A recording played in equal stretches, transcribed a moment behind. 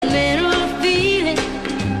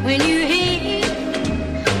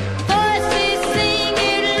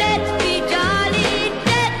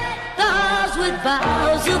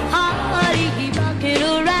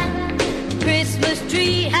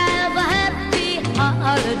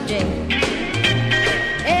holiday.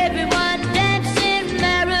 Everyone dancing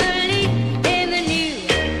merrily in the new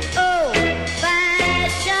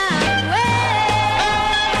old-fashioned way.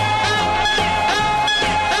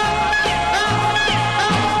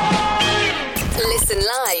 Listen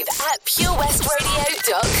live at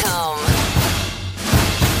purewestradio.com.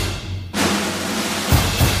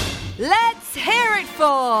 Let's hear it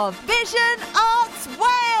for Vision Arts Wales!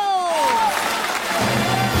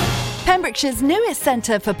 Pembrokeshire's newest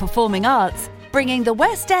centre for performing arts, bringing the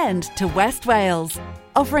West End to West Wales,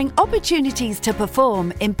 offering opportunities to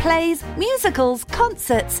perform in plays, musicals,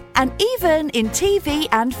 concerts, and even in TV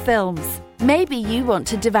and films. Maybe you want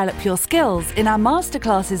to develop your skills in our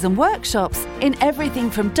masterclasses and workshops in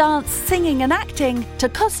everything from dance, singing and acting to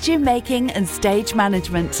costume making and stage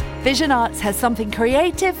management. Vision Arts has something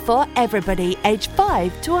creative for everybody aged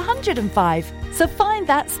 5 to 105. So find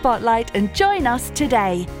that spotlight and join us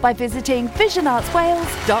today by visiting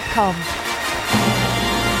visionartswales.com.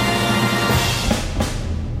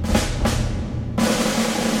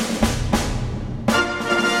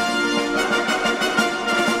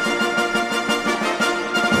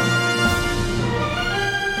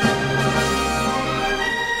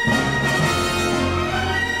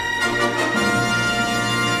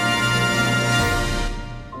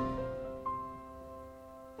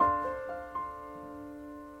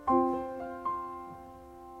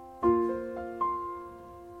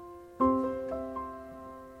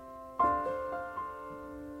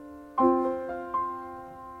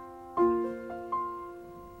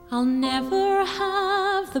 I'll never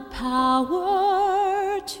have the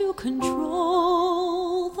power to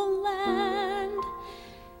control the land,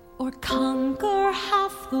 or conquer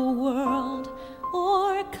half the world,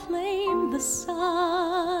 or claim the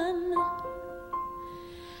sun.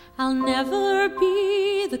 I'll never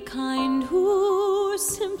be the kind who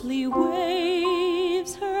simply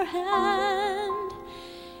waves her hand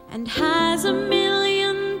and has a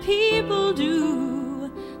million people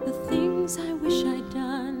do the things I wish I'd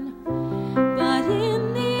done. But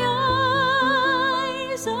in the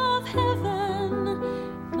eyes of heaven,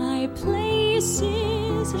 my place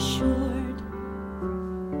is assured.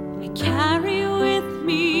 I carry with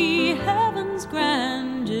me heaven's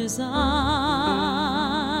grand design.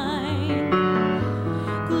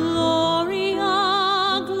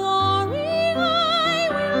 Gloria, gloria, I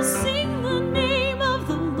will sing the name of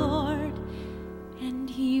the Lord, and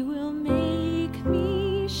He will make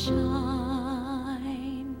me shine.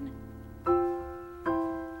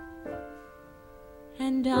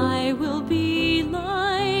 And I will be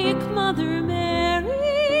like Mother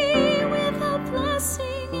Mary, with a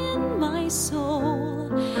blessing in my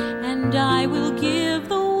soul. And I will give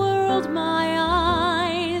the world my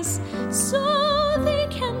eyes so they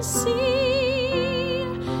can see.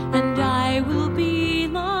 And I will be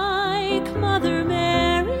like Mother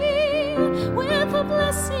Mary, with a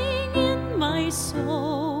blessing in my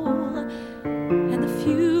soul. And the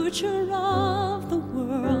future of the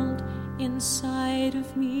world inside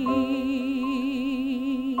of me.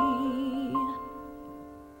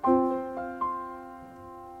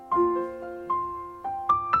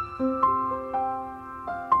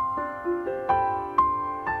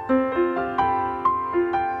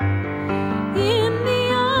 In the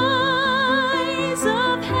eyes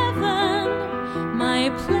of heaven, my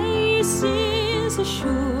place is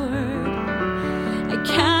assured. I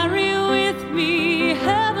carry with me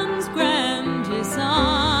heaven's grand design.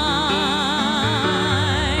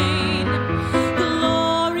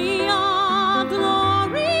 Gloria,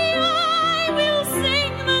 gloria, I will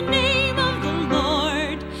sing the name of the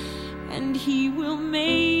Lord, and He will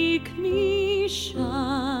make me shine.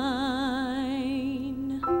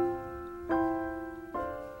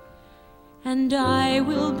 And I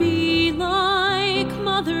will be like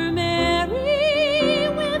Mother Mary,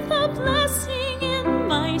 with a blessing in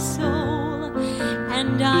my soul.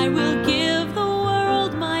 And I will give the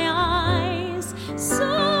world my eyes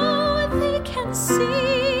so they can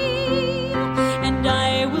see. And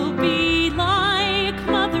I will be like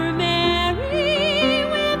Mother Mary,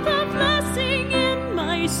 with a blessing in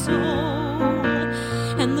my soul.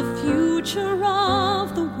 And the future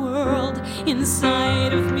of the world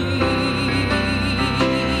inside of me.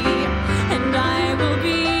 And I will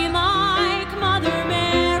be like Mother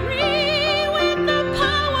Mary, with the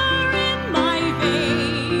power in my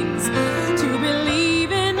veins to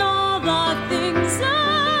believe in all the things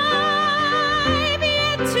I've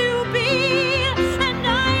yet to be. And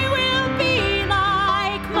I will be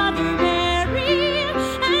like Mother Mary,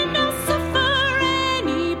 and I'll suffer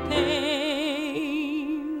any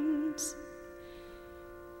pains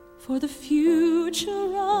for the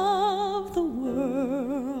future of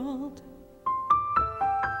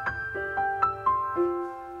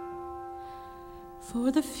for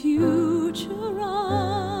the future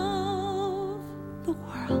of the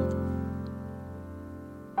world.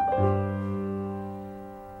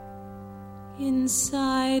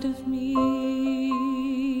 Inside of me,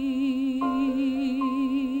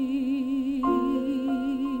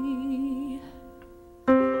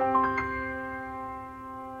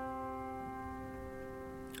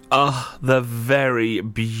 the very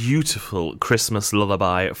beautiful Christmas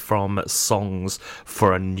lullaby from Songs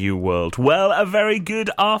for a New World. Well, a very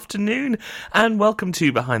good afternoon, and welcome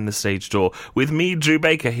to Behind the Stage Door with me, Drew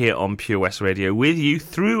Baker, here on Pure West Radio, with you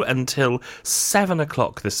through until 7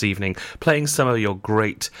 o'clock this evening, playing some of your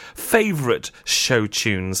great favourite show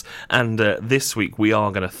tunes. And this week we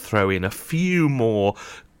are going to throw in a few more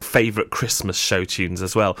favourite Christmas show tunes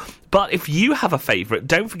as well. But if you have a favourite,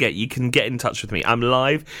 don't forget you can get in touch with me. I'm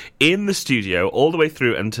live in the studio all the way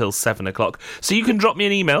through until 7 o'clock. So you can drop me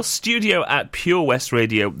an email,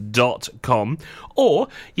 studio@purewestradio.com, or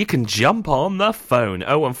you can jump on the phone,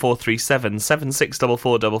 01437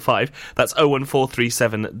 764455. That's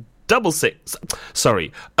 01437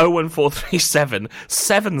 01437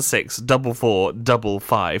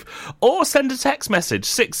 764455, or send a text message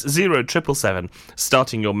 60777,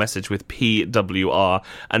 starting your message with PWR,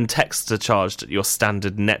 and texts are charged at your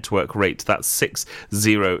standard network rate. That's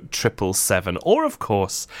 60777. Or of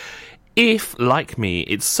course, if, like me,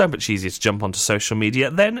 it's so much easier to jump onto social media,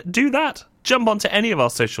 then do that. Jump onto any of our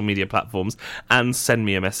social media platforms and send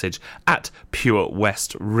me a message at Pure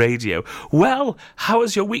West Radio. Well, how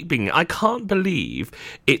has your week been? I can't believe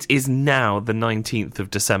it is now the 19th of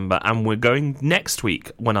December, and we're going next week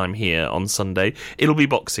when I'm here on Sunday. It'll be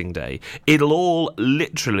Boxing Day. It'll all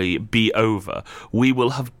literally be over. We will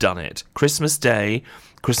have done it. Christmas Day,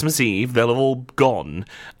 Christmas Eve, they'll have all gone,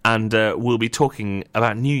 and we'll be talking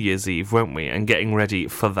about New Year's Eve, won't we, and getting ready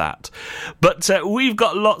for that. But we've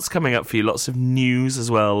got lots coming up for you, lots of news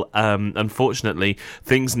as well. Unfortunately,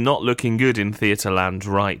 things not looking good in Theatreland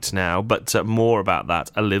right now, but more about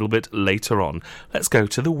that a little bit later on. Let's go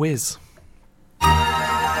to The Wiz.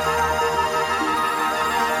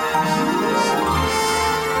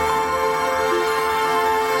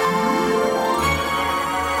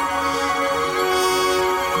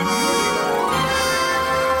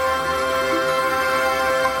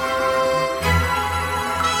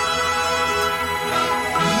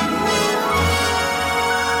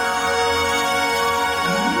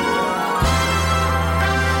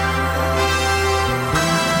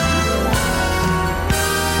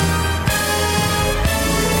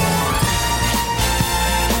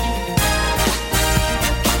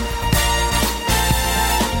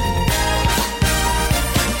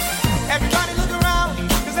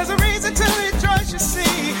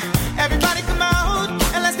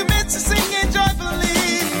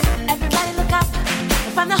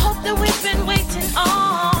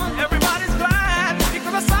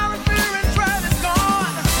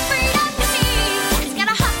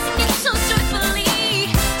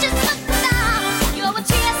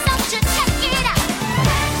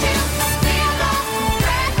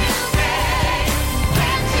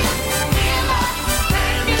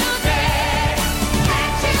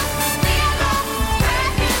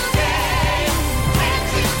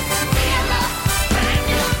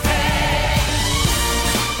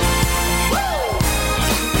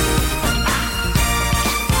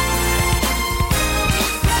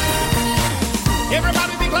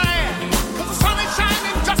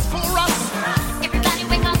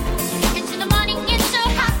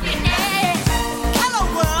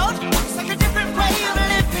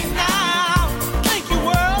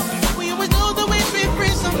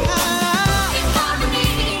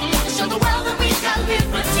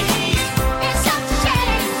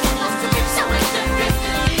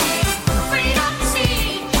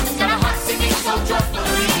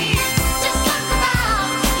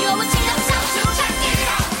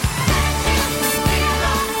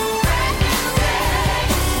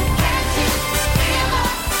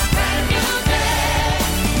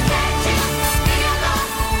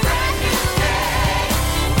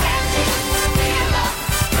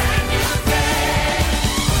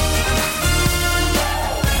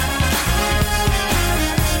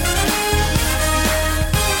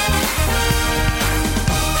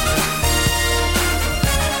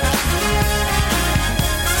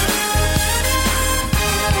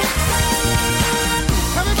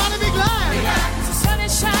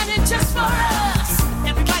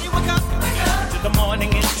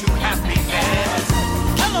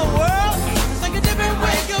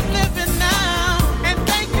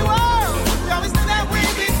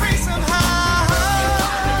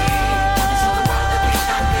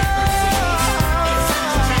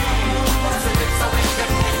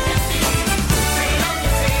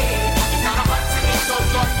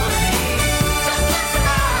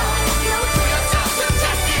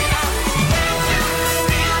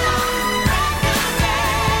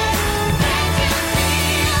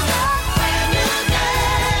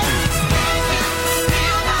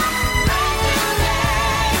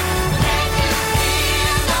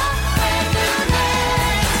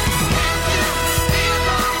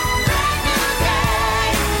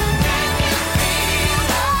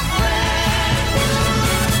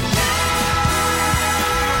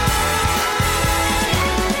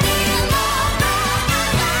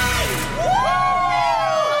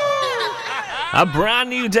 A brand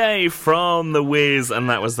new day from The Wiz, and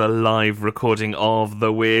that was the live recording of The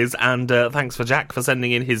Wiz. And thanks for Jack for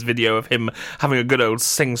sending in his video of him having a good old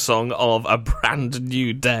sing-song of A Brand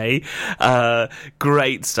New Day.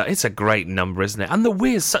 Great stuff. It's a great number, isn't it? And The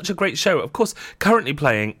Wiz, such a great show. Of course, currently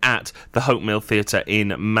playing at the Hope Mill Theatre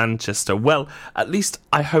in Manchester. Well, at least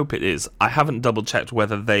I hope it is. I haven't double-checked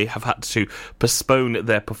whether they have had to postpone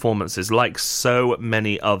their performances like so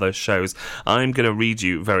many other shows. I'm going to read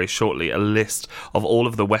you very shortly a list of all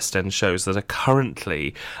of the West End shows that are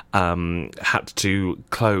currently had to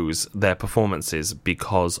close their performances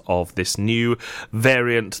because of this new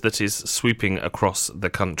variant that is sweeping across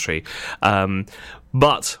the country.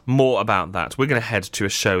 But more about that. We're going to head to a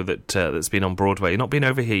show that's been on Broadway, not been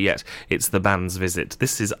over here yet. It's The Band's Visit.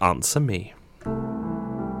 This is Answer Me.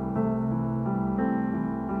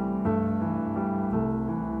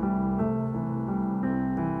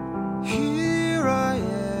 Here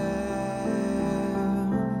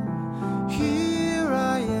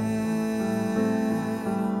I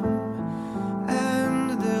am,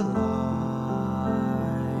 and the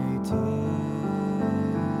light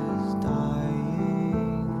is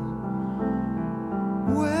dying.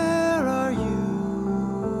 Where are you?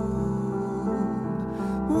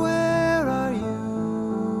 Where are you?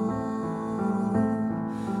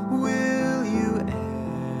 Will you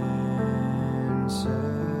answer?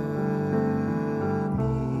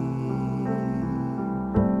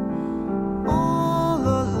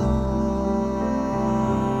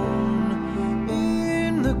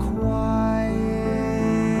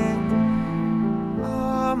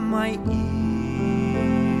 My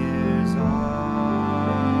ears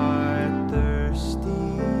are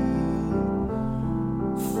thirsty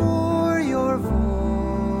for your voice,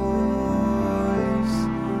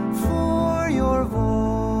 for your voice.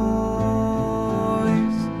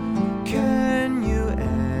 Can you answer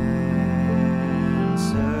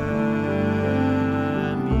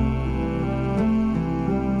me?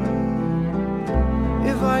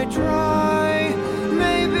 If I try,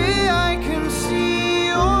 maybe I can see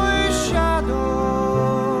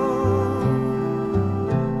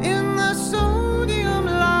in the sodium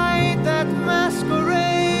light that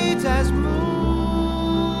masquerades as moon.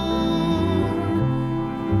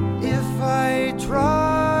 If I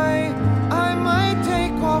try, I might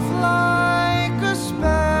take off like a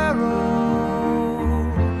sparrow,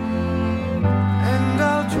 and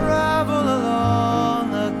I'll travel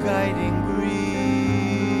along a guiding breeze.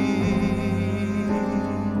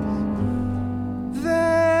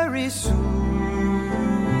 Very soon,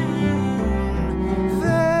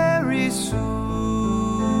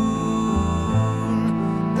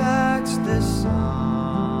 that's the sound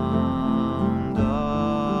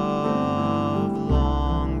of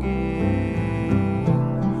longing.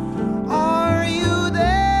 Are you there?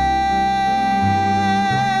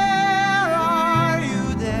 Are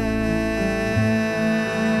you there?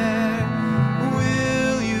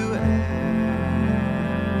 Will you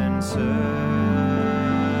answer?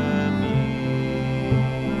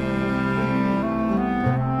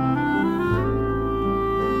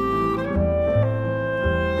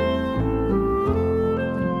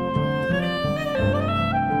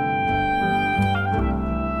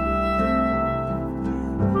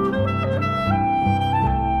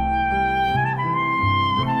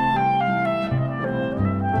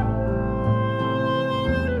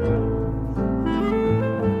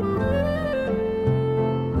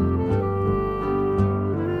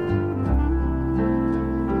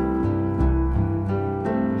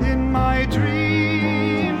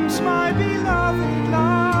 Dreams, my beloved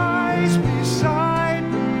lies beside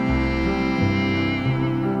me.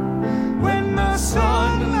 When the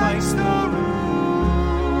sun lights the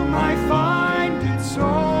room, I find it's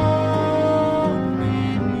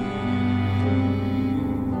only me.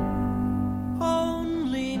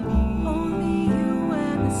 Only me. Only you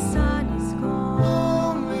when the sun is gone.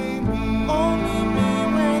 Only me. Only me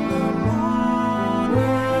when the moon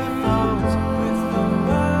reflects with the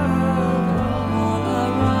world. All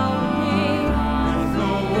around me. With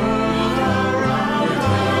the world around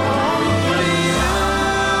me. Only you.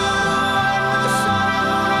 When the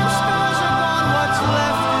sun and stars are gone, what's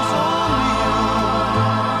left is only you.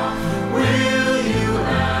 Will you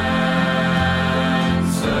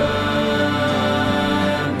answer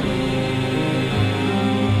me?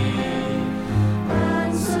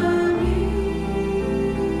 Answer me.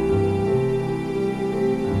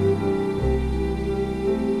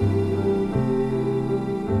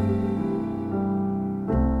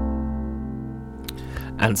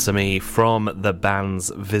 Answer Me from The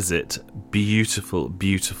Band's Visit. beautiful,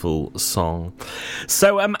 beautiful song.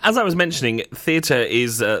 So, as I was mentioning, theatre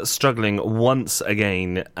is struggling once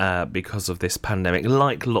again because of this pandemic,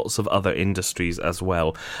 like lots of other industries as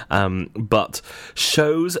well. But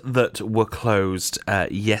shows that were closed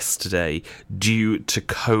yesterday due to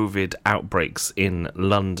COVID outbreaks in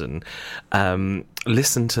London.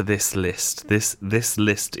 Listen to this list. This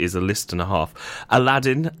list is a list and a half.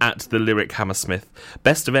 Aladdin at the Lyric Hammersmith,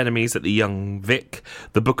 Best of Enemies at the Young Vic,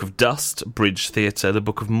 The Book of Dust, Bridge Theatre, The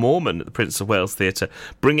Book of Mormon at the Prince of Wales Theatre,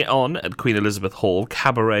 Bring It On at Queen Elizabeth Hall,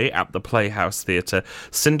 Cabaret at the Playhouse Theatre,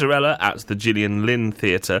 Cinderella at the Gillian Lynn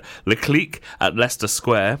Theatre, Le Clique at Leicester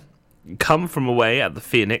Square, Come From Away at the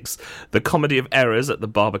Phoenix, The Comedy of Errors at the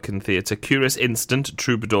Barbican Theatre, Curious Instant,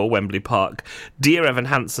 Troubadour, Wembley Park, Dear Evan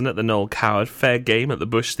Hansen at the Noel Coward, Fair Game at the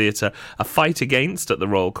Bush Theatre, A Fight Against at the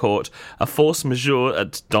Royal Court, A Force Majeure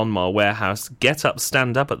at Donmar Warehouse, Get Up,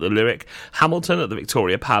 Stand Up at the Lyric, Hamilton at the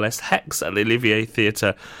Victoria Palace, Hex at the Olivier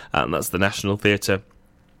Theatre, and that's the National Theatre,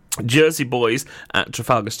 Jersey Boys at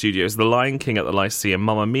Trafalgar Studios, The Lion King at the Lyceum,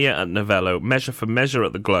 Mamma Mia at Novello, Measure for Measure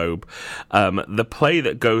at the Globe, The Play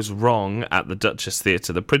That Goes Wrong at the Duchess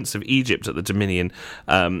Theatre, The Prince of Egypt at the Dominion,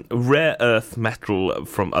 Rare Earth Metal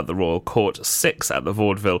at the Royal Court, Six at the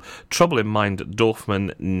Vaudeville, Trouble in Mind at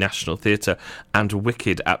Dorfman National Theatre, and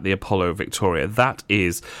Wicked at the Apollo Victoria. That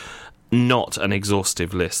is not an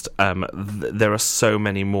exhaustive list. There are so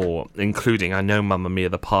many more, including, I know Mamma Mia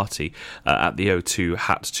the Party at the O2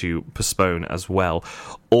 had to postpone as well,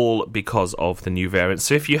 all because of the new variant.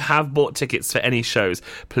 So if you have bought tickets for any shows,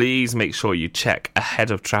 please make sure you check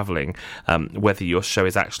ahead of travelling whether your show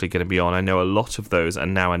is actually going to be on. I know a lot of those are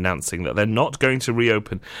now announcing that they're not going to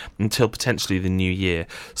reopen until potentially the new year,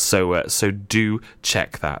 so do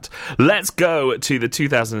check that. Let's go to the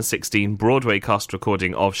 2016 Broadway cast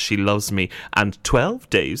recording of She Loves Me and 12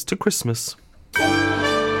 Days to Christmas. On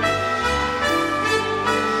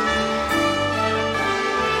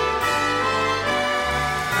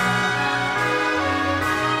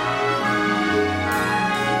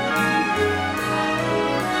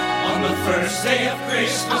the first day of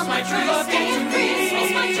Christmas, my true love gave to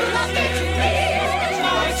me. My true love gave to me.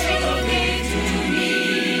 My true love gave to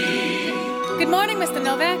me. Good morning, Mr.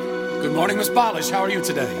 Novak. Good morning, Miss Polish. How are you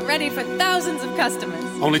today? Ready for thousands of customers.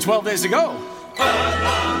 Only 12 days to go.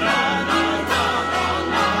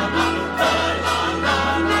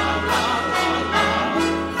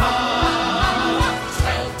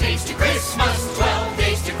 12 days to Christmas, 12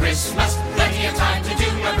 days to Christmas. Plenty of time to do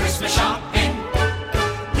your Christmas shopping.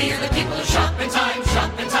 We are the people of shopping time,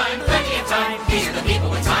 plenty of time. These are the people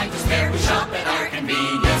with time to spare who shop at our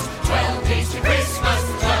convenience. 12 days to Christmas,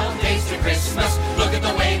 12 days to Christmas. Look at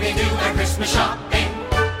the way they do their Christmas shopping.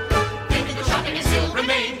 They do the shopping and still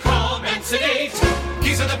remain calm and sedate.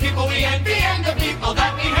 These are the people we envy and the people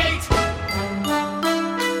that we hate.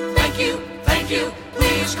 Thank you,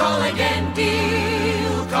 please call again,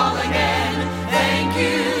 deal, call again, thank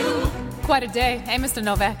you. Quite a day, eh, Mr.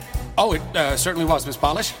 Novak? Oh, it certainly was, Miss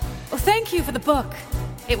Polish. Well, thank you for the book.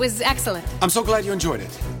 It was excellent. I'm so glad you enjoyed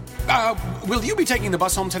it. Will you be taking the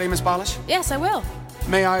bus home today, Miss Polish? Yes, I will.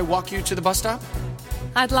 May I walk you to the bus stop?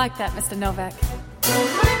 I'd like that, Mr. Novak.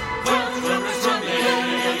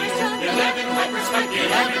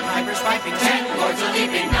 11 pipers piping, 10 lords a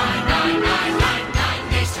leaping,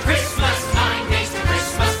 9 days to Christmas, 9 days to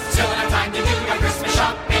Christmas. Still enough time to do your Christmas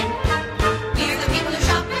shopping. We're the people who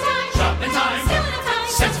shop in time, still enough time.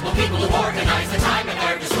 Sensible people who organize the time at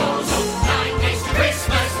their disposal. 9 days to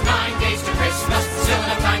Christmas, 9 days to Christmas. Still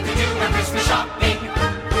enough time to do your Christmas shopping.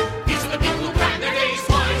 These are the people who plan their days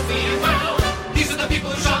wisely and well. These are the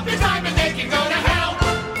people who shop in time and they can go to hell.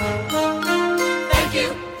 Thank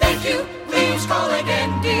you, please call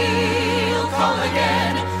again, deal, call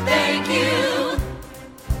again, thank you.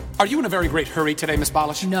 Are you in a very great hurry today, Miss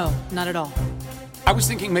Polish? No, not at all. I was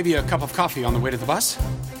thinking maybe a cup of coffee on the way to the bus.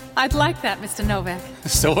 I'd like that, Mr. Novak.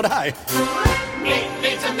 So would I. 8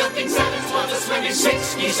 maids a milking, 7 swans a swimming,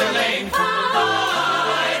 6 geese a laying,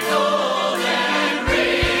 5 golden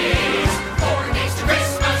rings. 4 days to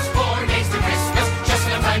Christmas, 4 days to Christmas. Just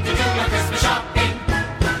enough time to do your Christmas shopping.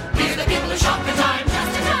 These are the people who shop in time,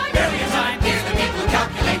 just in time, barely in time. These are the people who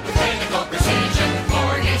calculate with clinical precision.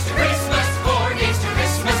 4 days to Christmas, 4 days to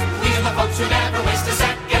Christmas. These are the folks who never waste a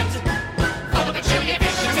second. Full of a chilly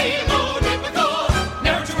efficiency, loaded with gold.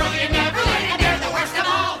 Never too early and never late, and they're the worst of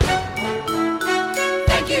all.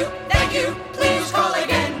 Thank you, please call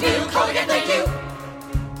again, do call again, thank you.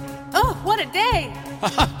 Oh, what a day!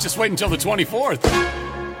 Just wait until the 24th. The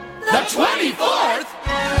 24th?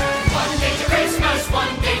 1 day to Christmas,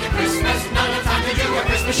 1 day to Christmas. None of time to do your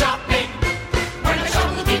Christmas shopping. We're not the shop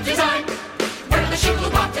who keep in time. We're not the sheep who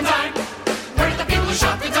walked in time. was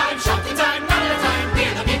shopping time, none at a time.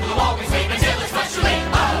 We're the people who always wait until it's much too late.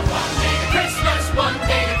 Oh, one day to Christmas, one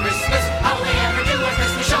day to Christmas. How will they ever do our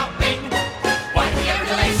Christmas shopping? Why do we ever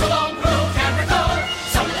delay so long? Who can recall?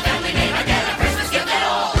 Some of the family may not get a Christmas gift at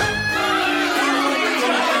all.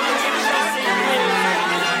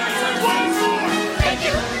 Thank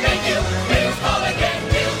you, we'll call again,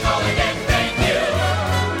 thank you.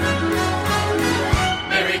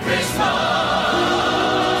 Merry Christmas.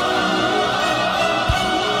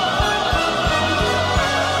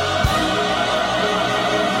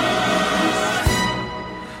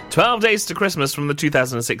 12 Days to Christmas from the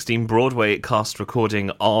 2016 Broadway cast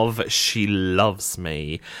recording of She Loves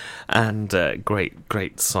Me. And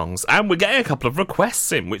great songs. And we're getting a couple of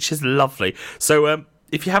requests in, which is lovely. So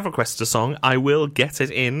if you have requested a song, I will get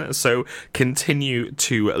it in. So continue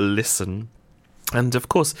to listen. And of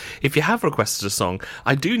course, if you have requested a song,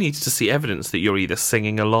 I do need to see evidence that you're either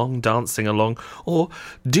singing along, dancing along, or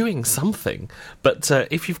doing something. But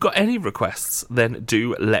if you've got any requests, then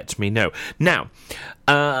do let me know. Now,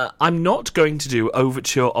 I'm not going to do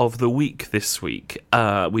Overture of the Week this week.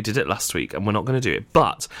 We did it last week, and we're not going to do it.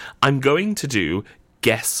 But I'm going to do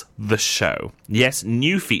Guess the Show. Yes,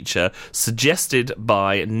 new feature suggested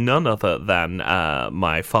by none other than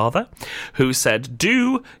my father, who said,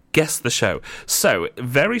 do Guess the Show. So,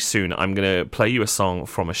 very soon I'm going to play you a song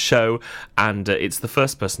from a show, and it's the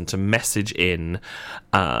first person to message in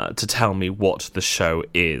to tell me what the show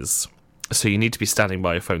is. So you need to be standing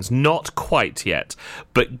by your phones. Not quite yet,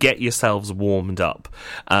 but get yourselves warmed up.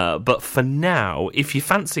 But for now, if you're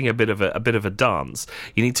fancying a bit of a dance,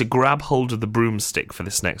 you need to grab hold of the broomstick for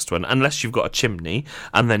this next one, unless you've got a chimney,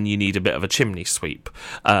 and then you need a bit of a chimney sweep,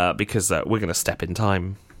 because we're going to step in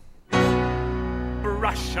time.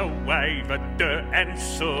 Brush away the dirt and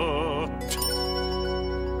soot.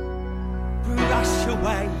 Brush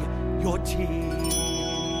away your tears.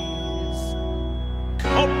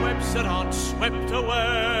 Cobwebs that aren't swept away.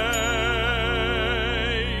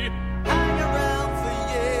 Hang around for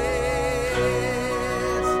years.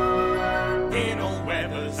 In all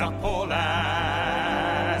weathers, up or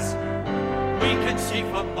as we can see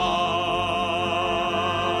from Mars.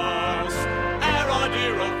 Our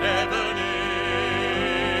idea of heaven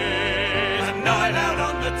is a night out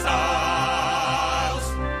on the tiles.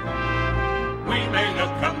 We may look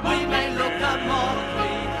a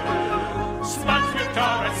motley crew, smudged with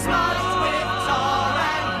tar and grime.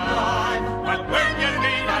 But when you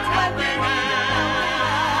need a helping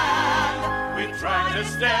hand, we try to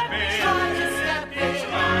step in,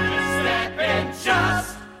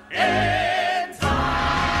 just in time.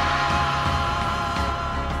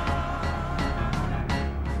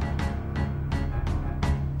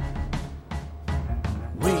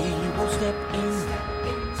 We will step in.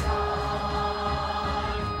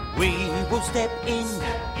 We will step in.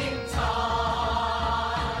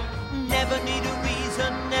 Never need a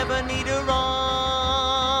reason, never need a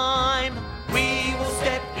rhyme. We will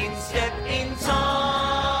step in time.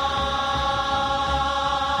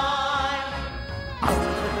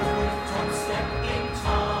 Over the rooftop, step in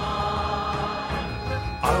time.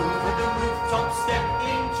 Over the rooftop, step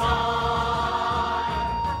in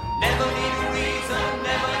time. Never need a reason,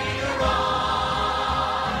 never need a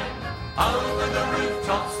rhyme. Over the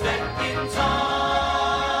rooftop, step in time.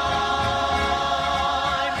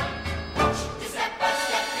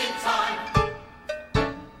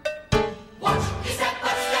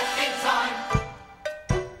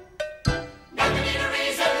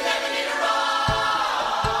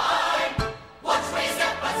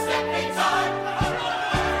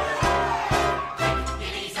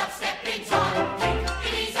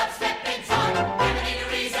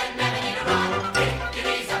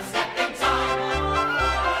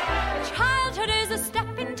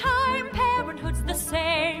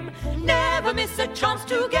 Miss a chance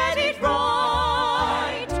to get it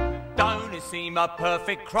right. Don't it seem a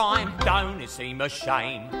perfect crime? Don't it seem a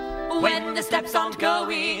shame when the steps aren't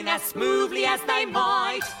going as smoothly as they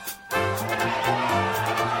might? That's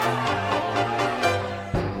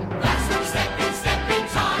when we step in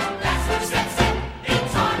time. That's when we step in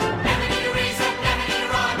time. Never need a reason, never need a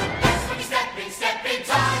rhyme. That's when we step in time. Step in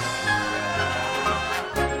time.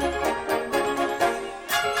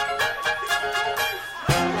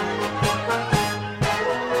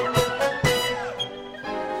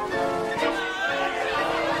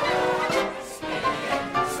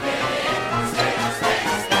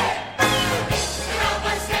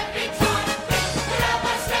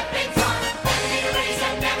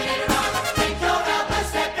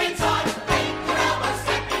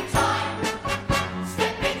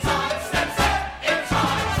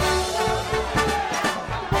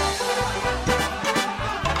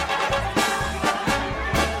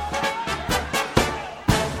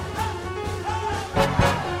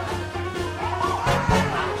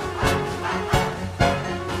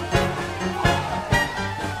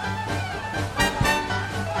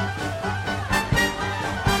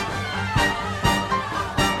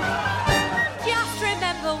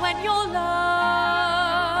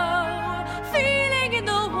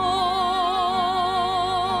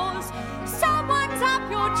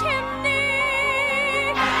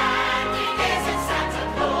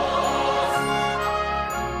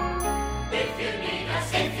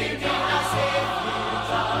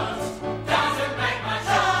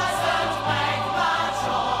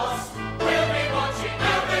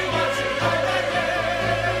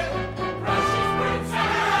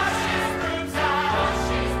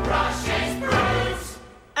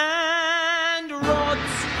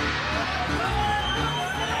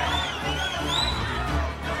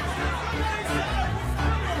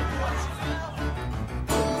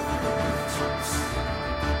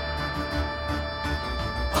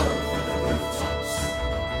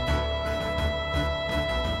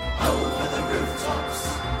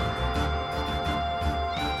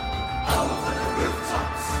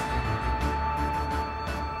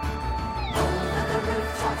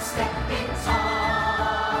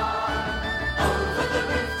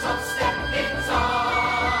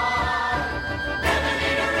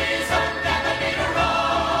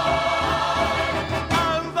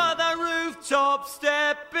 rooftop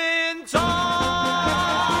step in time.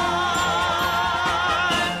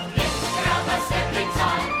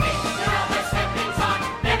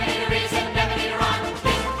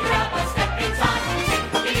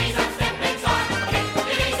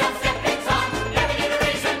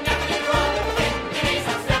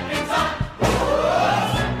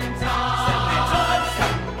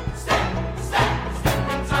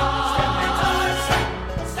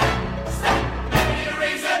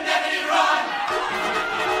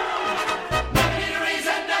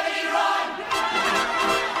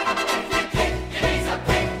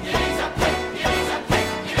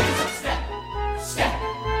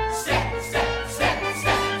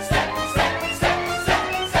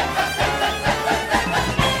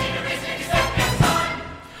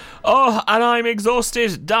 Oh, and I'm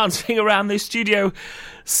exhausted dancing around this studio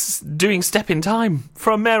doing Step in Time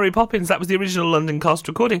from Mary Poppins. That was the original London cast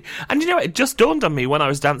recording. And you know, it just dawned on me when I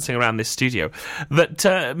was dancing around this studio that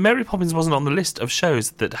Mary Poppins wasn't on the list of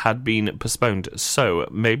shows that had been postponed. So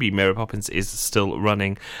maybe Mary Poppins is still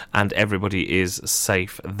running and everybody is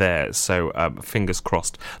safe there. So fingers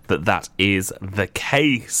crossed that that is the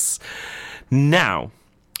case. Now,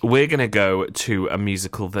 we're going to go to a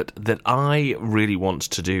musical that I really want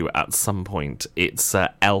to do at some point. It's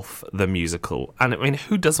Elf the Musical. And I mean,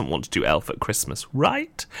 who doesn't want to do Elf at Christmas,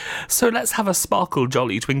 right? So let's have a sparkle,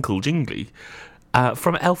 jolly, twinkle, jingly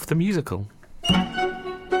from Elf the Musical.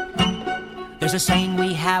 There's a saying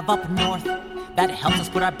we have up north that helps us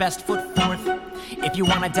put our best foot forth. If you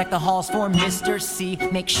want to deck the halls for Mr. C,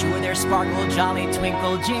 make sure they're sparkle, jolly,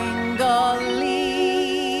 twinkle, jingly.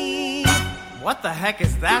 What the heck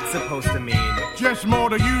is that supposed to mean? Just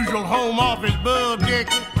more the usual home office bug, Dick.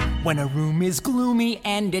 When a room is gloomy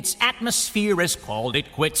and its atmosphere has called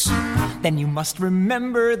it quits, then you must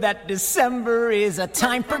remember that December is a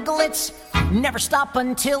time for glitz. Never stop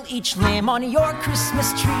until each lamb on your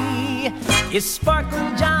Christmas tree is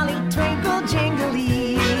sparkle, jolly, twinkle,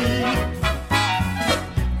 jingly.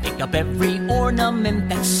 Pick up every ornament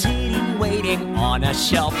that's sitting, waiting on a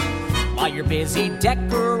shelf. While you're busy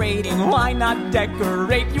decorating, why not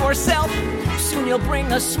decorate yourself? Soon you'll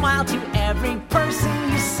bring a smile to every person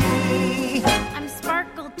you see. I'm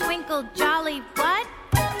sparkle, twinkle, jolly, what?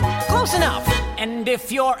 Close enough. And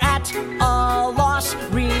if you're at a loss,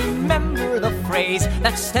 remember the phrase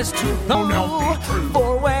that says to go.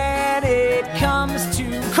 For when it comes to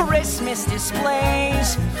Christmas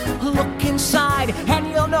displays, look inside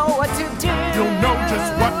and you'll know what to do. You'll know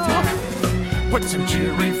just what to do. Put some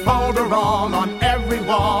cheery folderol on every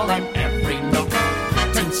wall and every nook.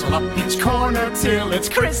 Tinsel up each corner till it's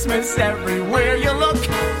Christmas everywhere you look.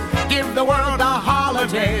 Give the world a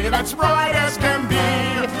holiday that's bright as can be.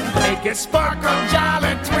 Make it sparkle,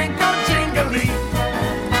 jolly, twinkle, jingly.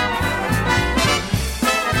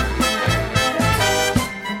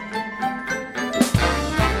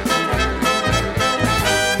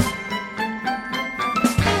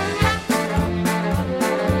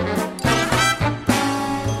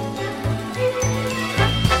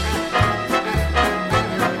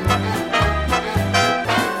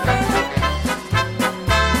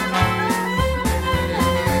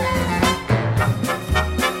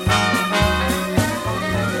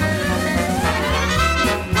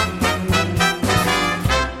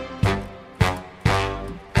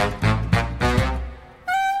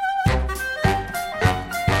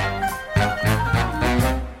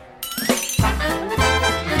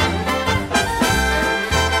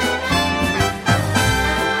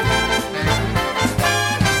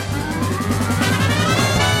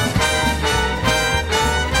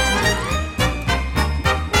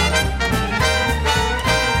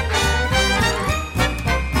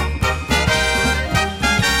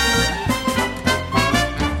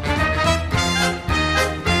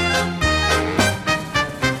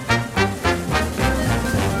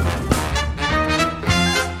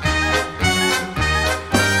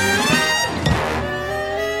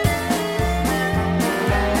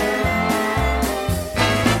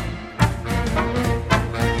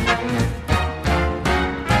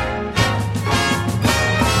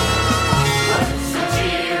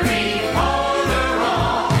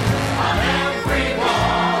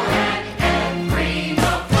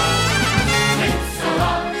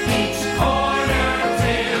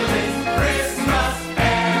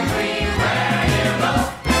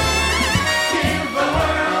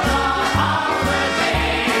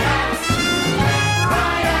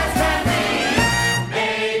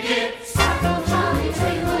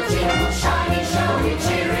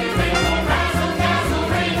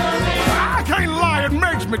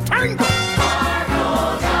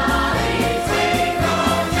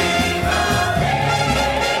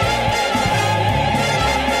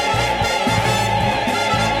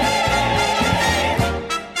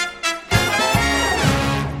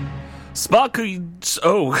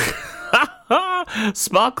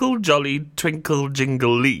 Sparkle, jolly, twinkle,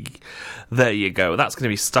 jingle, lee. There you go. That's going to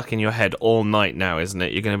be stuck in your head all night now, isn't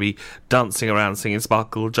it? You're going to be dancing around singing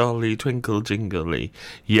sparkle, jolly, twinkle, jingle, lee.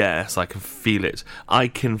 Yes, I can feel it. I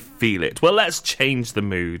can feel it. Well, let's change the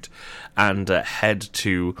mood and head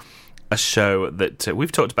to a show that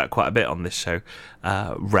we've talked about quite a bit on this show,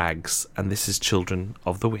 Rags, and this is Children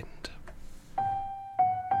of the Wind.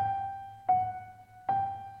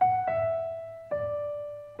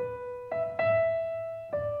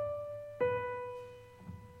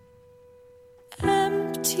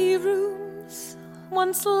 Empty rooms,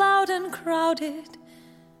 once loud and crowded,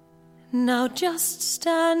 now just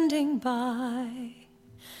standing by.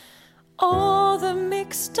 All the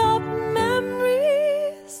mixed up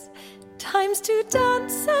memories, times to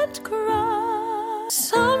dance and cry.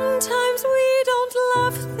 Sometimes we don't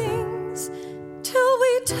love things till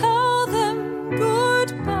we tell them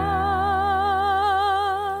goodbye.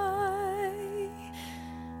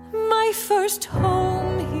 My first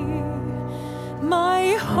home here,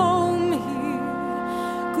 my home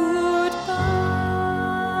here, goodbye.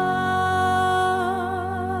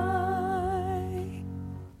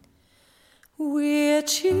 We're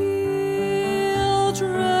children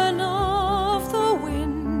of the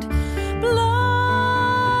wind,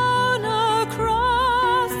 blown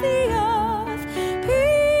across the earth,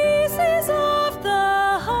 pieces of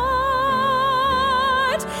the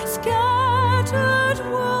heart, scattered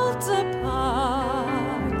worlds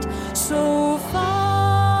apart, so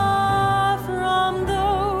far from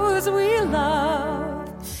those we love.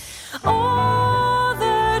 All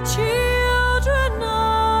the children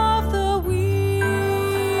of the wind.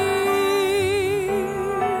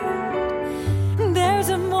 There's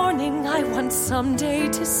a morning I want someday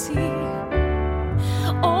to see.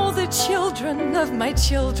 All the children of my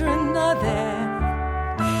children are there.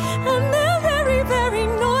 And they're very, very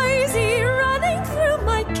noisy, running through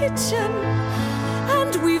my kitchen.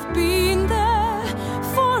 And we've been there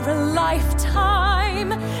for a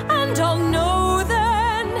lifetime. And I'll know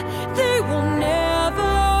then they will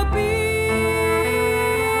never be.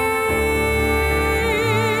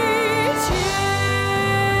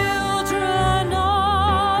 Children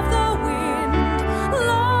of the wind,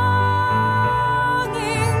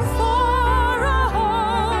 longing for a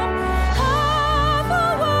home, half a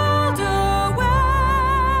world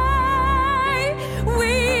away.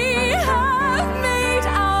 We have made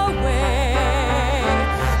our way.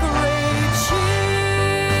 Great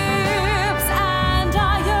ships and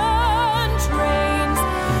iron trains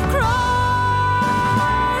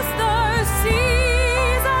cross the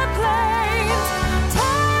seas and plains.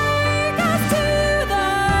 Take us to the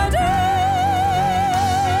deep,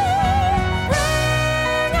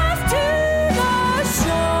 bring us to the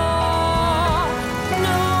shore.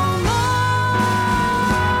 No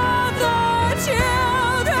more the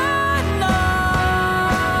children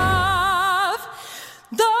of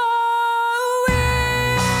the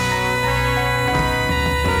wind.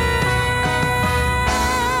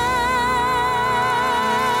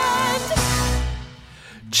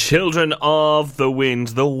 Children of the Wind,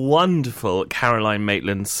 the wonderful Caroline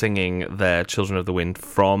Maitland singing their Children of the Wind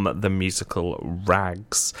from the musical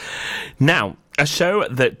Rags. Now, a show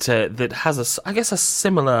that has a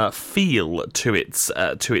similar feel to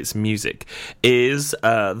its music is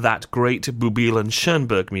that great Boublil and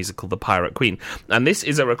Schoenberg musical, The Pirate Queen, and this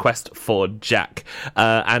is a request for Jack.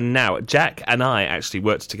 And now Jack and I actually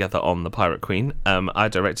worked together on The Pirate Queen. I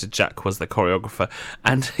directed, Jack was the choreographer,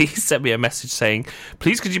 and he sent me a message saying,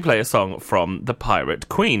 "Please, could you play a song from The Pirate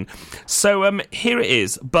Queen?" So here it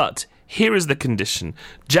is, but here is the condition.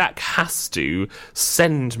 Jack has to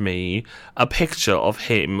send me a picture of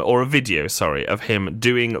him, or a video, of him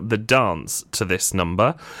doing the dance to this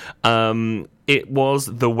number. It was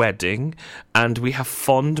the wedding, and we have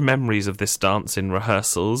fond memories of this dance in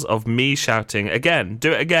rehearsals, of me shouting, "Again,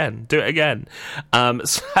 do it again, do it again."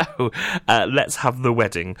 So let's have the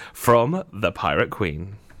wedding from The Pirate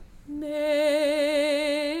Queen.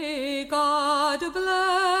 May God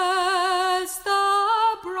bless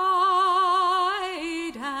the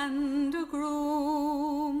bride and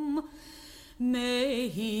groom. May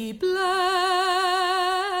He bless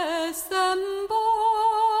them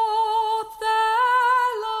both,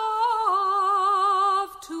 their love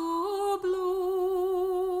to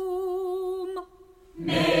bloom.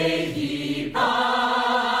 May He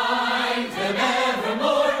bind them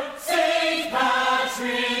evermore, St.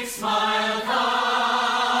 Patrick's smile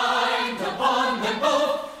kind upon them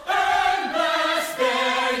both,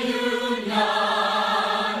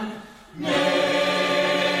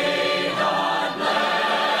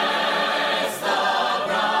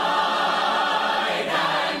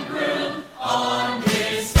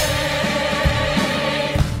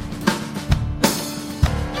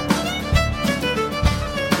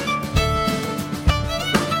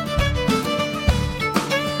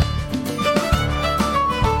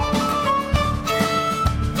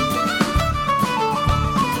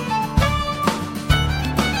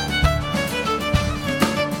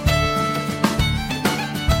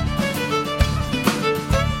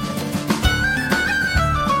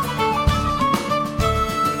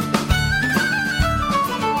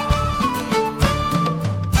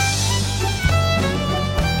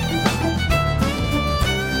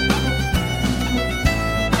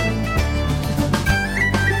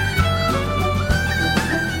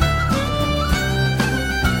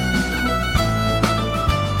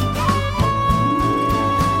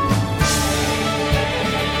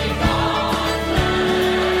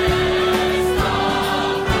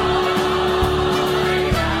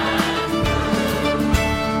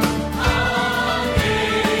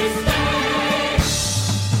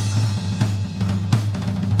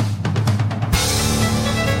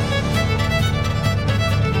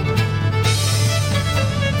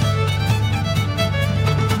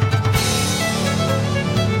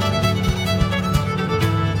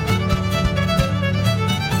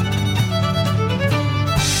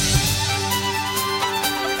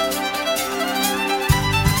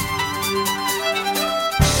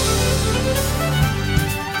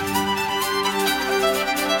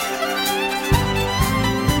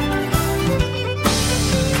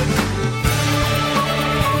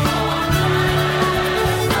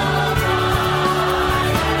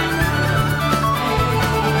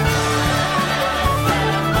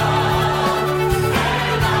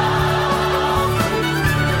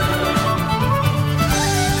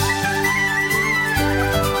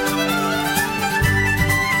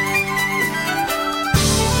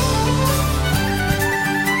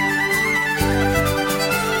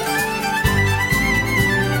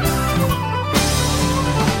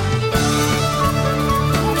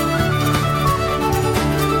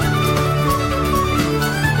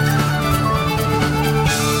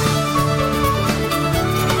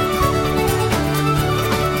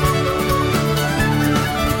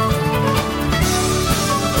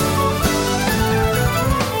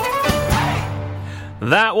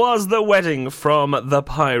 was The Wedding from The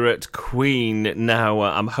Pirate Queen. Now,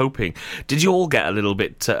 I'm hoping, did you all get a little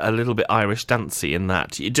bit Irish dancey in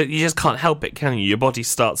that? You just can't help it, can you? Your body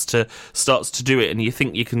starts to do it, and you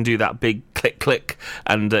think you can do that big click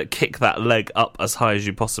and kick that leg up as high as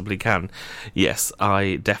you possibly can. Yes,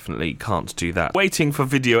 I definitely can't do that. Waiting for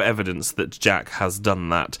video evidence that Jack has done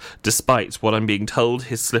that, despite what I'm being told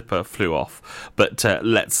his slipper flew off. But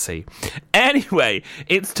let's see. Anyway,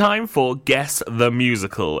 it's time for Guess the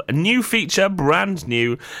Musical. A new feature, brand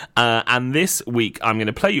new, and this week I'm going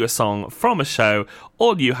to play you a song from a show.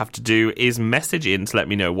 All you have to do is message in to let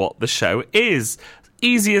me know what the show is.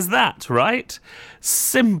 Easy as that, right?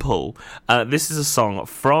 Simple. This is a song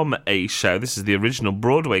from a show. This is the original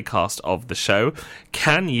Broadway cast of the show.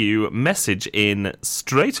 Can you message in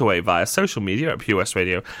straight away via social media at Pure West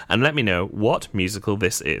Radio and let me know what musical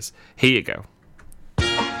this is? Here you go.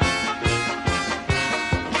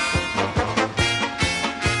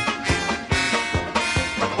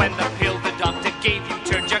 When the pill the doctor gave you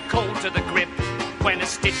turned your cold to the grip. When a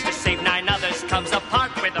stitch to save 9 others comes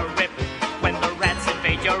apart with a rip. When the rats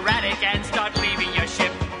invade your attic and start leaving your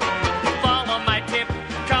ship. Follow my tip,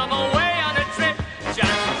 come away on a trip.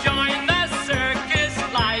 Just join the circus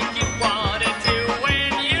like you wanted to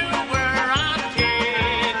when you were a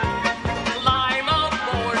kid. Climb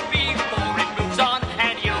aboard before it moves on,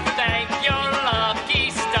 and you'll thank your lucky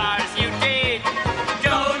stars you did.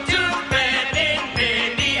 Go to bed in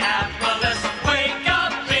Minneapolis, wake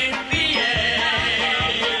up in the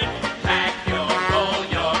end. Pack your roll,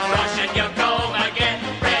 your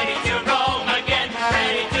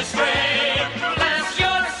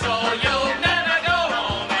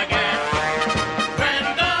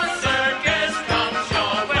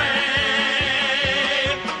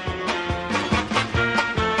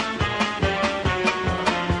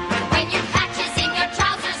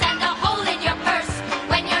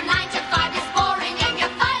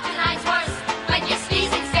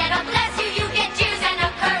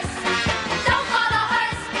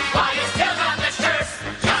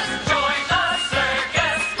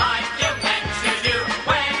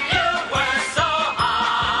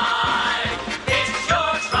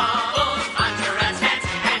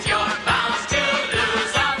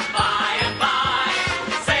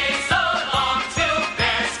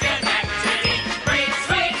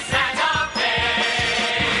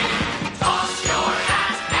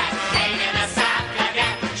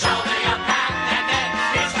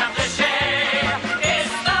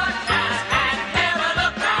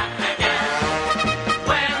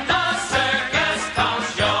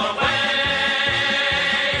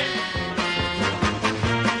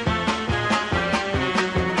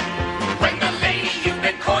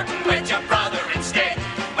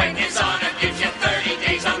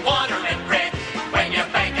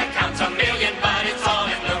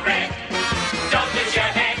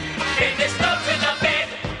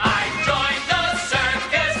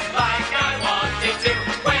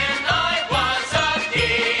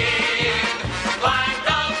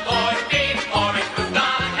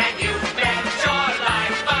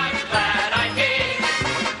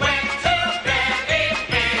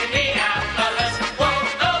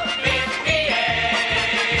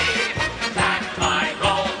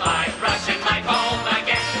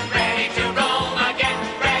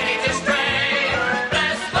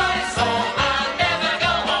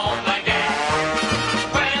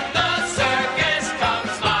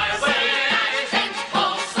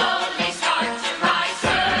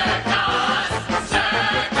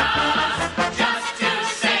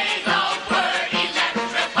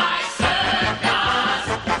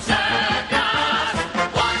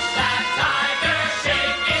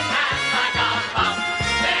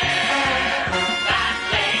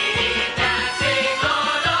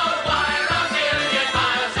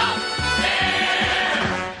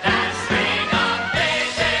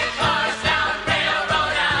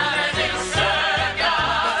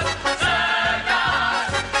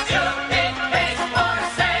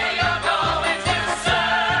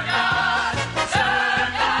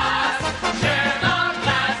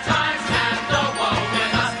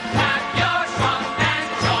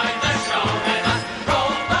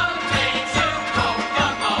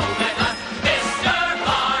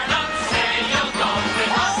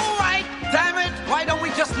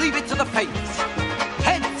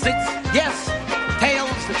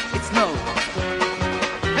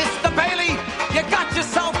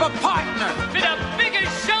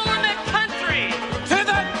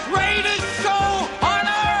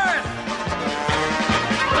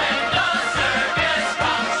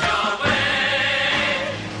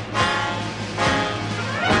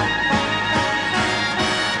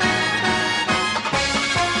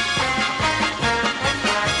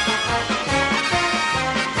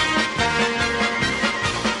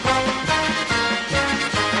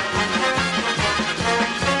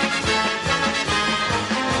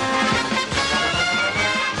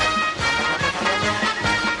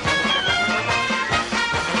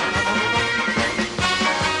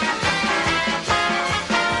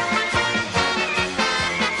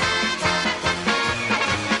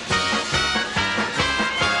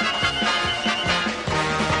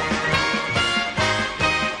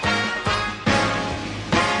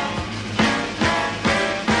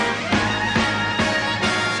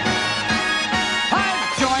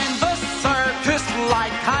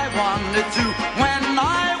like I wanted to when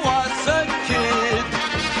I was a kid.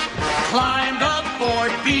 Climbed up 4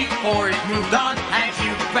 feet, Ford moved on, and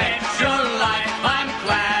you bet your life I'm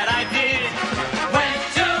glad I did. Went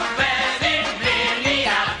to bed in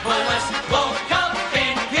Minneapolis, woke up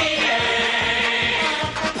in PA.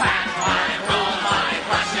 Packed my roll, my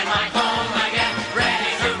brush, and my comb again,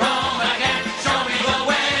 ready to roam again. Show me the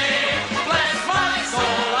way. Bless my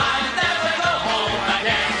soul, I'll never go home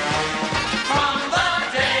again. From the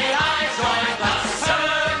day I joined the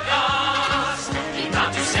circus, you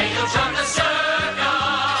got to say you'll join the circus.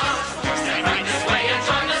 Stay right this way and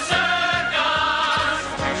join the circus.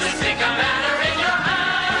 Just stick a banner in your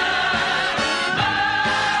hand.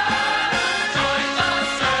 Join the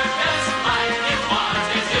circus like you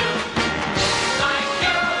wanted to. Like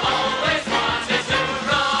you always wanted to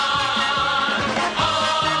run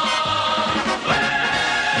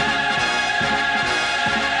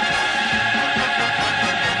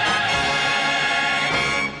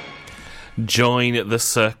away. Join the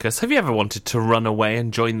circus. Have you ever wanted to run away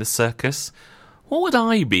and join the circus? What would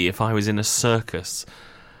I be if I was in a circus?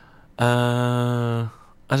 I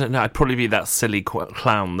don't know. I'd probably be that silly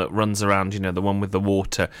clown that runs around, you know, the one with the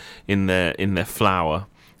water in their flour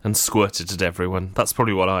and squirt it at everyone. That's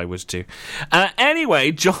probably what I would do.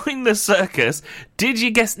 Anyway, join the circus. Did you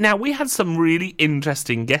guess? Now, we had some really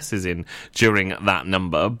interesting guesses in during that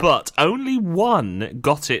number, but only one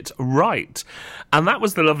got it right. And that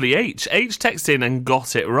was the lovely H. H texted in and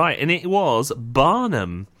got it right, and it was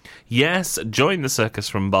Barnum. Yes, Join the Circus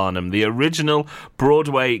from Barnum, the original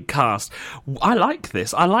Broadway cast. I like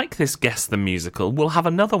this. I like this Guess the Musical. We'll have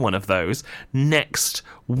another one of those next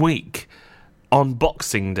week on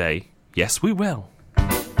Boxing Day. Yes, we will.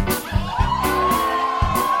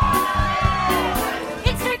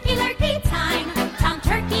 It's turkey time. Tom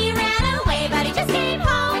Turkey ran away, but he just came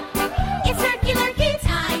home. It's turkey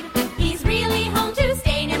time. He's really home to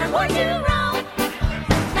stay, never more to roam.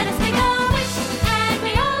 Let us make a wish, and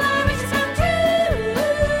may all our wishes come true.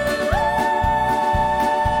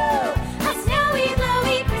 A snowy,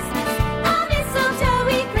 blowy Christmas, a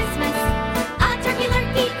mistletoe-y Christmas, a turkey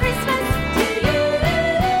Christmas to you.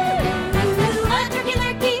 A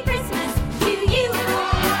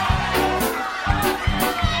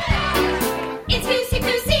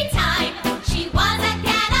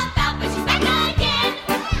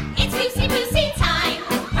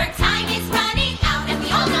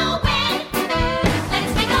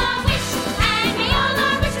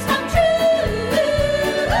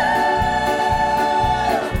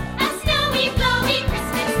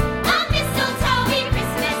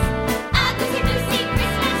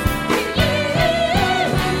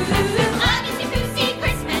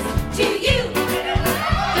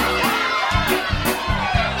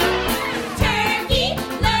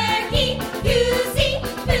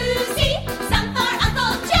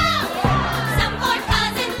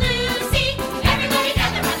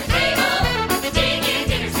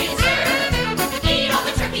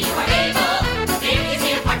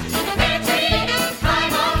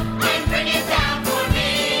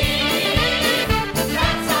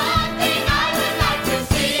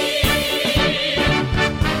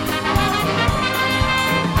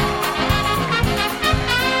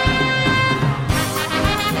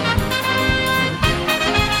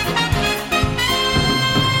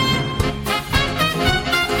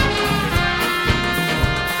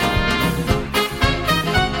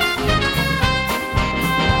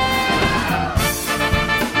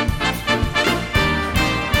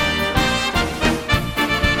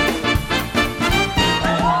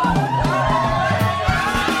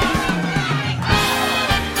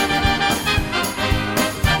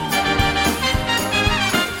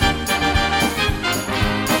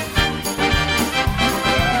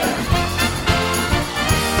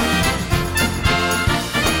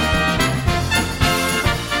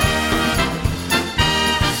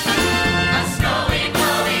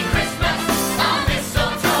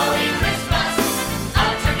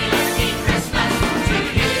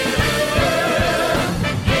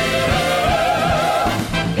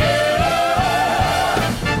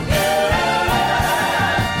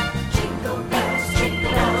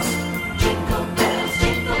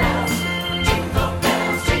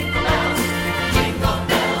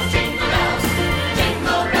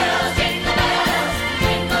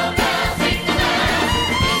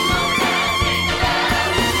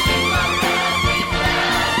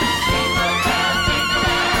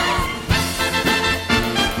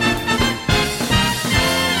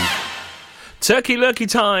Turkey Lurkey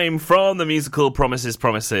Time from the musical Promises,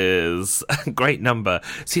 Promises. Great number.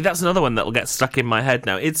 See, that's another one that will get stuck in my head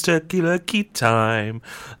now. It's Turkey Lurkey Time.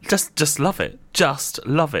 Just love it. Just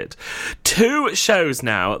love it. 2 shows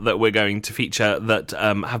now that we're going to feature that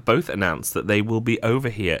have both announced that they will be over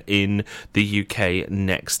here in the UK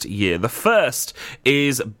next year. The first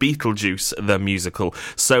is Beetlejuice, the musical.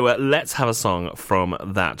 So let's have a song from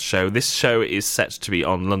that show. This show is set to be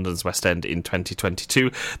on London's West End in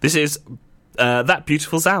 2022. This is That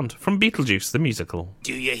Beautiful Sound from Beetlejuice, the musical.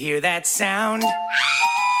 Do you hear that sound?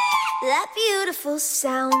 That beautiful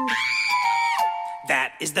sound.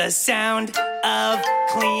 That is the sound of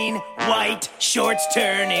clean white shorts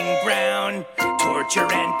turning brown.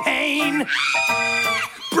 Torture and pain,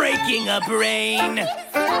 breaking a brain.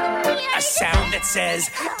 A sound that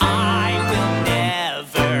says, I will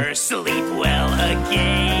never sleep well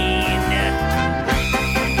again.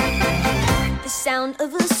 The sound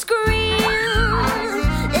of a scream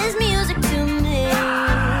is music to me.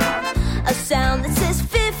 A sound that says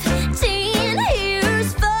 15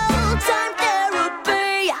 years full-time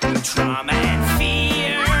therapy. Trauma and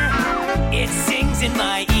fear, it sings in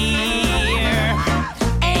my ear.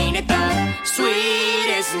 Ain't it the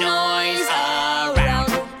sweetest noise around?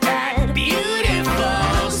 That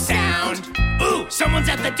beautiful sound. Ooh, someone's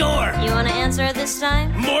at the door. You want to answer it this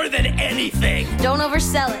time? More than anything. Don't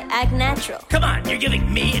oversell it. Act natural. Come on, you're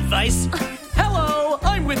giving me advice? Hello,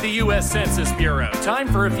 I'm with the U.S. Census Bureau. Time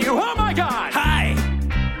for a few. Oh my God! Hi.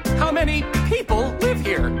 How many people live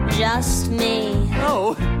here? Just me.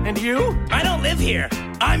 Oh, and you? I don't live here.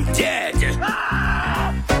 I'm dead.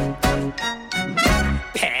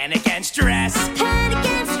 Panic and stress. Panic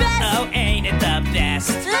and stress. Oh, ain't it the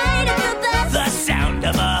best? Ain't it the best? The sound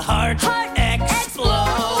of a heart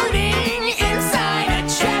exploding inside a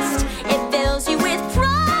chest. It fills you with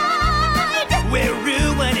pride. We're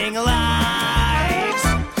ruining lives.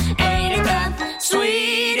 Ain't it the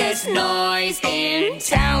sweetest noise in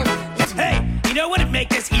town? Hey, you know what would make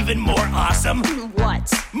this even more awesome?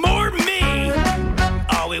 What? More me!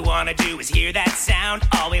 All we wanna do is hear that sound.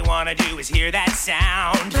 All we wanna do is hear that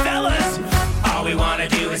sound. Fellas! All we wanna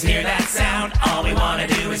do is hear that sound. All we wanna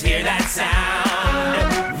do is hear that sound.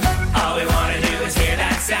 All we wanna do is hear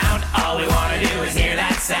that sound. All we wanna do is hear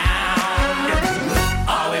that sound.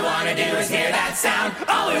 All we wanna do is hear that sound.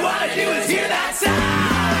 All we wanna do is hear that sound.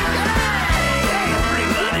 Hey,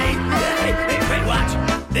 everybody! Hey, wait, watch.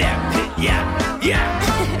 There. Yeah.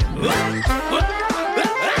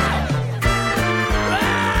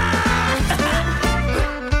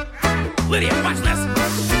 Lydia, watch this.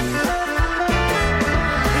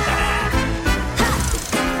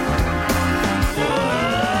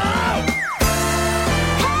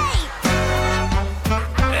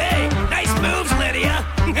 Hey, nice moves, Lydia.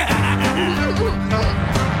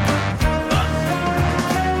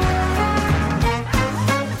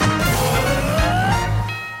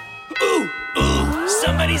 Ooh,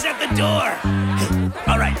 somebody's at the door.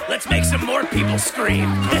 All right, let's make some more people scream.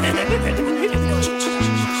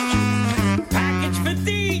 Package for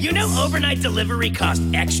thee. You know overnight delivery cost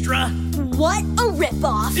extra? What a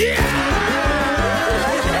ripoff.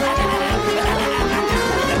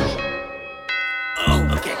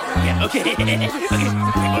 Oh, okay. Yeah, okay.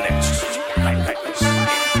 Right.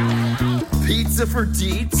 Pizza for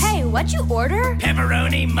deets? Hey, what'd you order?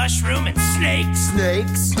 Pepperoni, mushroom, and snakes.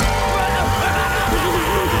 Snakes?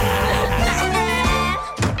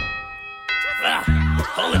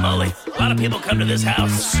 Holy moly. A lot of people come to this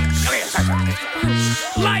house. Come here.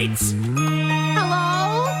 Lights!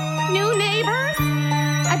 Hello? New neighbors?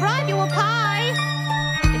 I brought you a pie.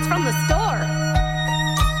 It's from the store.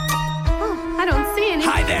 Oh, I don't see any.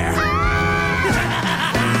 Hi there.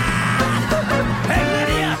 Hey,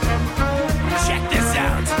 Lydia. Check this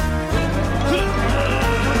out.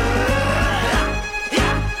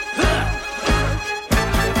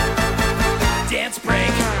 Dance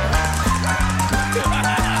break.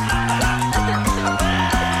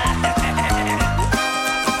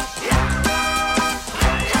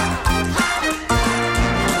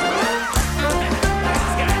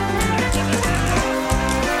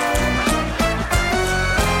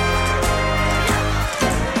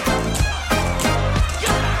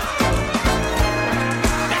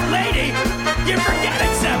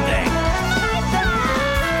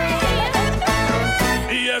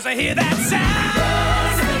 I hear that sound.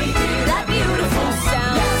 That beautiful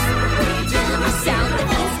sound. A sound that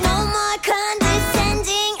means no more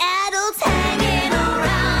condescending adults hanging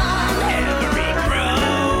around. Every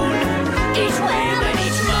groan, each wail and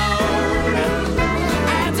each moan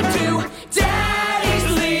adds up to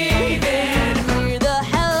Daddy's leaving. You're the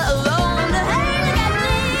hell alone. Hey, look at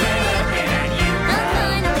me. Looking at you.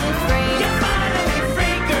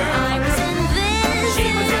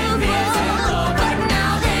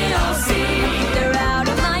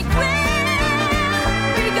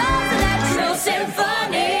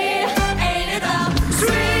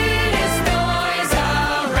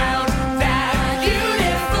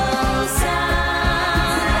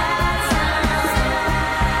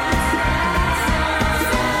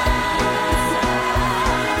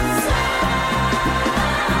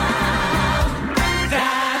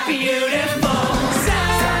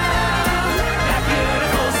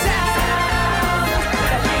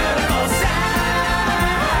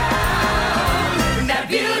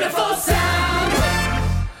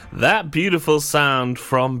 That beautiful sound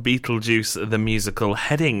from Beetlejuice the musical,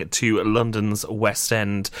 heading to London's West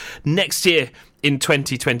End next year in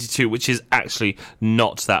 2022, which is actually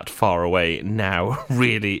not that far away now,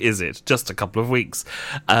 really, is it? Just a couple of weeks.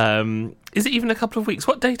 Is it even a couple of weeks?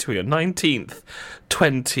 What date are we on? 19th,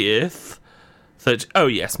 20th... Oh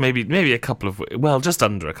yes, maybe a couple of... Well, just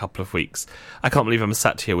under a couple of weeks. I can't believe I'm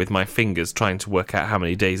sat here with my fingers trying to work out how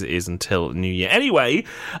many days it is until New Year. Anyway,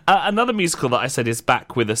 another musical that I said is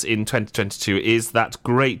back with us in 2022 is that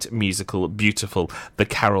great musical, Beautiful, the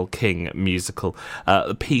Carole King musical.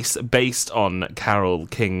 A piece based on Carole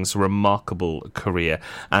King's remarkable career.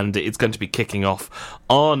 And it's going to be kicking off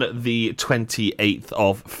on the 28th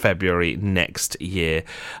of February next year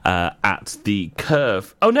at the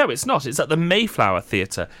Curve. Oh no, it's not. It's at the Mayflower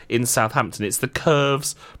Theatre in Southampton. It's the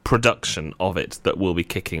Curve's production of it that will be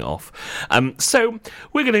kicking off. So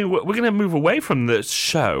we're going to move away from the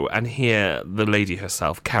show and hear the lady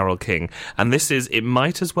herself, Carole King, and this is It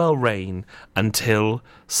Might As Well Rain Until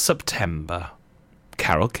September.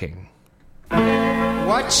 Carole King.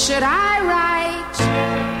 What should I write